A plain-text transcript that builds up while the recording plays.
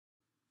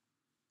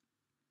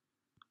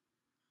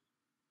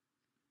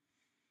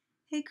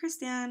Hey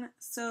Christiane,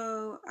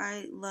 so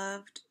I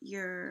loved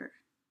your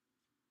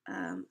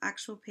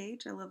actual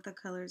page. I love the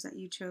colors that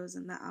you chose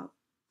in the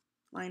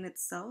outline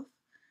itself.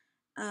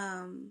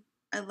 Um,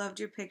 I loved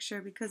your picture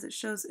because it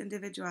shows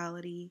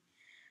individuality,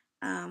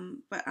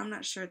 but I'm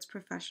not sure it's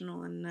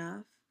professional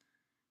enough.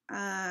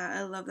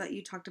 I love that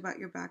you talked about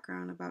your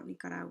background about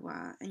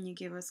Nicaragua and you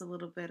gave us a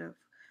little bit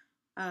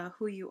of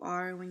who you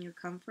are and when you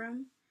come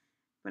from.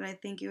 But I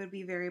think it would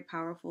be very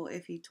powerful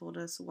if you told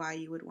us why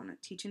you would want to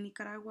teach in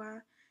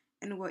Nicaragua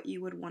and what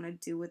you would want to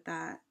do with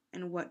that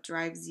and what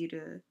drives you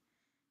to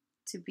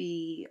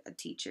be a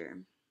teacher.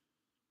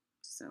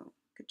 So,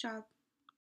 good job.